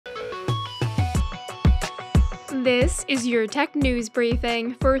This is your tech news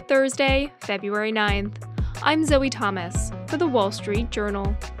briefing for Thursday, February 9th. I'm Zoe Thomas for the Wall Street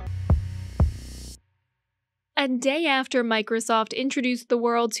Journal. A day after Microsoft introduced the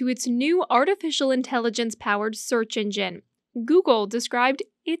world to its new artificial intelligence-powered search engine, Google described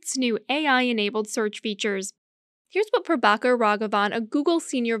its new AI-enabled search features. Here's what Prabhakar Raghavan, a Google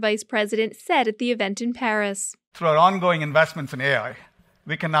senior vice president, said at the event in Paris. Through our ongoing investments in AI,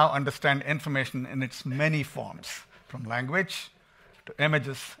 we can now understand information in its many forms, from language to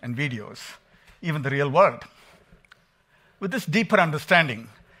images and videos, even the real world. With this deeper understanding,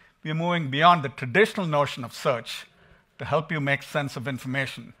 we are moving beyond the traditional notion of search to help you make sense of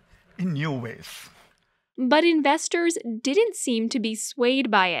information in new ways. But investors didn't seem to be swayed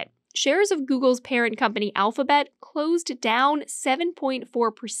by it. Shares of Google's parent company Alphabet closed down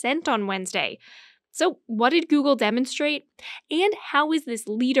 7.4% on Wednesday. So what did Google demonstrate? And how is this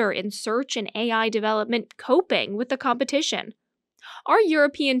leader in search and AI development coping with the competition? Our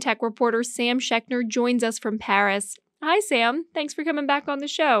European tech reporter Sam Schechner joins us from Paris. Hi, Sam. Thanks for coming back on the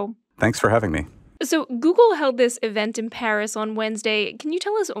show. Thanks for having me. So Google held this event in Paris on Wednesday. Can you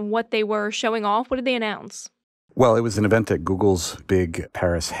tell us what they were showing off? What did they announce? Well, it was an event at Google's big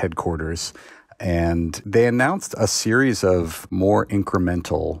Paris headquarters, and they announced a series of more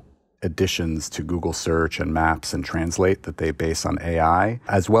incremental additions to Google Search and Maps and Translate that they base on AI,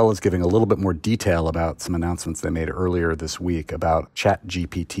 as well as giving a little bit more detail about some announcements they made earlier this week about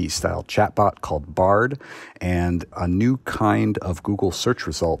ChatGPT-style chatbot called Bard and a new kind of Google search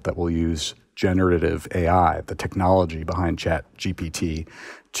result that will use generative AI, the technology behind ChatGPT,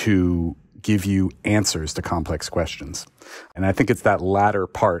 to give you answers to complex questions. And I think it's that latter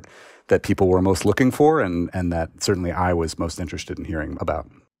part that people were most looking for and that certainly I was most interested in hearing about.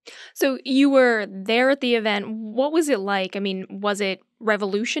 So you were there at the event. What was it like? I mean, was it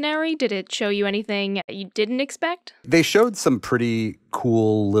revolutionary? Did it show you anything you didn't expect? They showed some pretty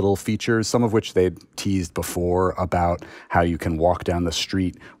cool little features, some of which they'd teased before about how you can walk down the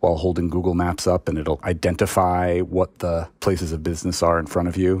street while holding Google Maps up and it'll identify what the places of business are in front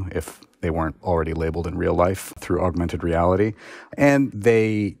of you if they weren't already labeled in real life through augmented reality. And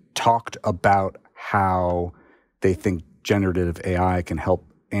they talked about how they think generative AI can help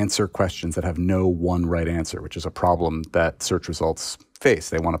answer questions that have no one right answer, which is a problem that search results face.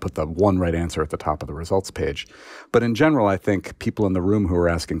 They want to put the one right answer at the top of the results page. But in general, I think people in the room who were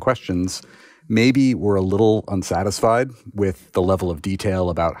asking questions maybe were a little unsatisfied with the level of detail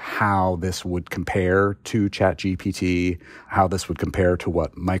about how this would compare to ChatGPT, how this would compare to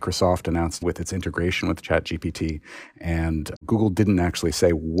what Microsoft announced with its integration with ChatGPT. And Google didn't actually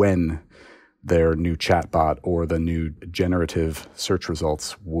say when their new chatbot or the new generative search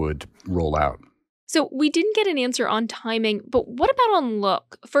results would roll out. So we didn't get an answer on timing, but what about on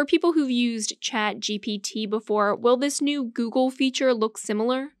look? For people who've used ChatGPT before, will this new Google feature look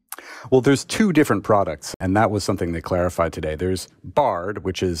similar? Well, there's two different products, and that was something they clarified today. There's Bard,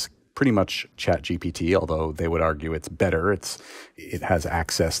 which is pretty much ChatGPT, although they would argue it's better. It has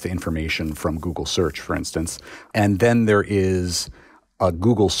access to information from Google Search, for instance. And then there is a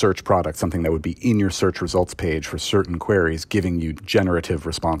Google search product, something that would be in your search results page for certain queries, giving you generative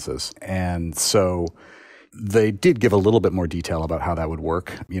responses. And so they did give a little bit more detail about how that would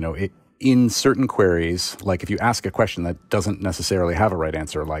work. In certain queries, like if you ask a question that doesn't necessarily have a right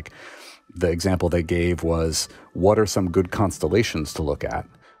answer, like the example they gave was, what are some good constellations to look at?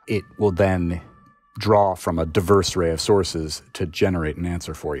 It will then draw from a diverse array of sources to generate an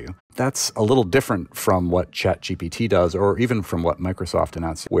answer for you. That's a little different from what ChatGPT does, or even from what Microsoft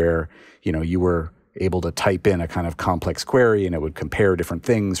announced, where, you were able to type in a kind of complex query and it would compare different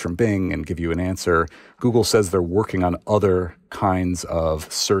things from Bing and give you an answer. Google says they're working on other kinds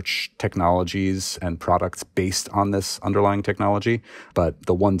of search technologies and products based on this underlying technology. But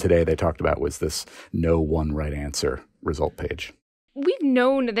the one today they talked about was this no one right answer result page. We've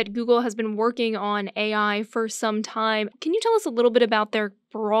known that Google has been working on AI for some time. Can you tell us a little bit about their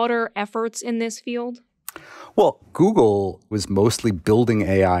broader efforts in this field? Well, Google was mostly building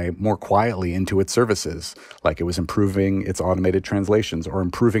AI more quietly into its services, like it was improving its automated translations or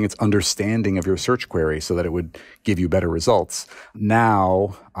improving its understanding of your search query so that it would give you better results.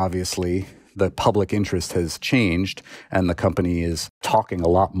 Now, obviously, the public interest has changed, and the company is talking a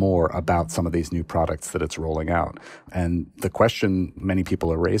lot more about some of these new products that it's rolling out. And the question many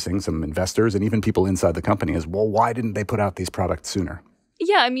people are raising, some investors and even people inside the company, is, well, why didn't they put out these products sooner?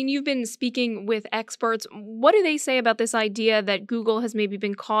 Yeah, I mean, you've been speaking with experts. What do they say about this idea that Google has maybe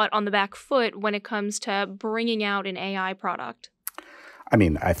been caught on the back foot when it comes to bringing out an AI product? I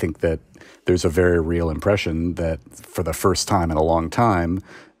mean, I think that there's a very real impression that for the first time in a long time,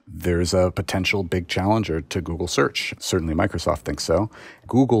 there's a potential big challenger to Google search. Certainly Microsoft thinks so.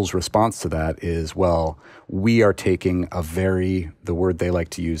 Google's response to that is, well, we are taking the word they like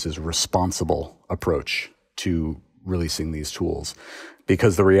to use is responsible approach to releasing these tools.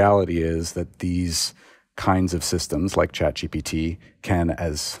 Because the reality is that these kinds of systems like ChatGPT can,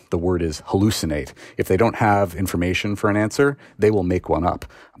 as the word is, hallucinate. If they don't have information for an answer, they will make one up.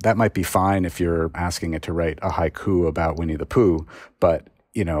 That might be fine if you're asking it to write a haiku about Winnie the Pooh, but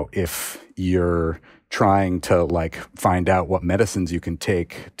if you're trying to find out what medicines you can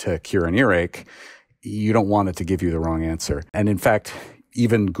take to cure an earache, you don't want it to give you the wrong answer. And in fact,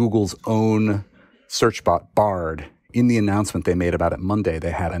 even Google's own search bot, Bard, in the announcement they made about it Monday,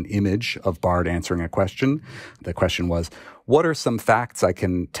 they had an image of Bard answering a question. The question was, what are some facts I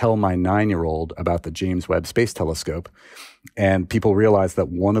can tell my 9-year-old about the James Webb Space Telescope? And people realized that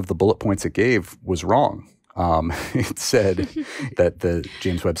one of the bullet points it gave was wrong. It said that the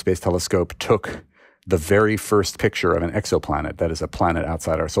James Webb Space Telescope took the very first picture of an exoplanet, that is a planet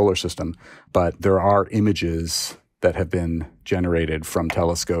outside our solar system. But there are images that have been generated from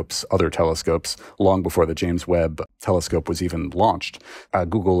other telescopes, long before the James Webb telescope was even launched. A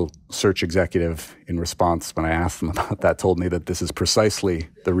Google search executive, in response, when I asked them about that, told me that this is precisely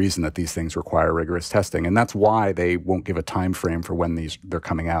the reason that these things require rigorous testing. And that's why they won't give a time frame for when they're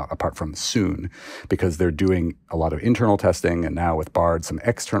coming out, apart from soon, because they're doing a lot of internal testing, and now with Bard, some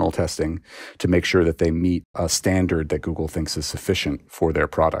external testing to make sure that they meet a standard that Google thinks is sufficient for their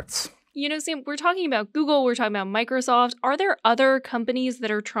products. Sam, we're talking about Google, we're talking about Microsoft. Are there other companies that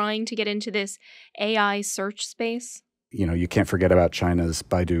are trying to get into this AI search space? You can't forget about China's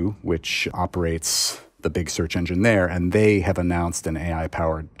Baidu, which operates the big search engine there, and they have announced an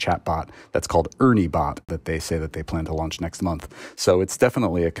AI-powered chatbot that's called ErnieBot that they say that they plan to launch next month. So it's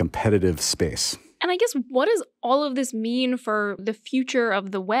definitely a competitive space. And I guess, what does all of this mean for the future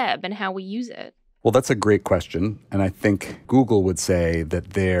of the web and how we use it? Well, that's a great question. And I think Google would say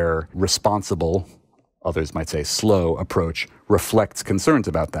that their responsible, others might say slow approach reflects concerns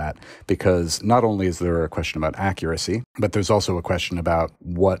about that, because not only is there a question about accuracy, but there's also a question about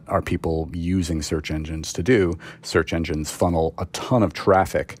what are people using search engines to do. Search engines funnel a ton of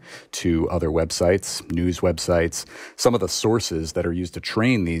traffic to other websites, news websites, some of the sources that are used to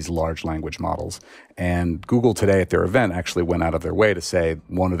train these large language models. And Google today at their event actually went out of their way to say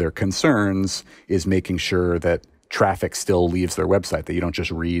one of their concerns is making sure that traffic still leaves their website, that you don't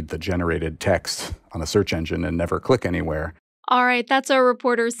just read the generated text on a search engine and never click anywhere. All right, that's our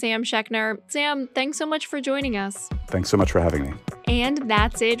reporter, Sam Schechner. Sam, thanks so much for joining us. Thanks so much for having me. And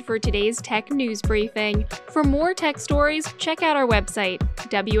that's it for today's Tech News Briefing. For more tech stories, check out our website,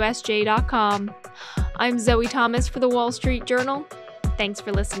 WSJ.com. I'm Zoe Thomas for the Wall Street Journal. Thanks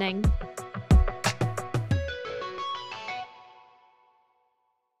for listening.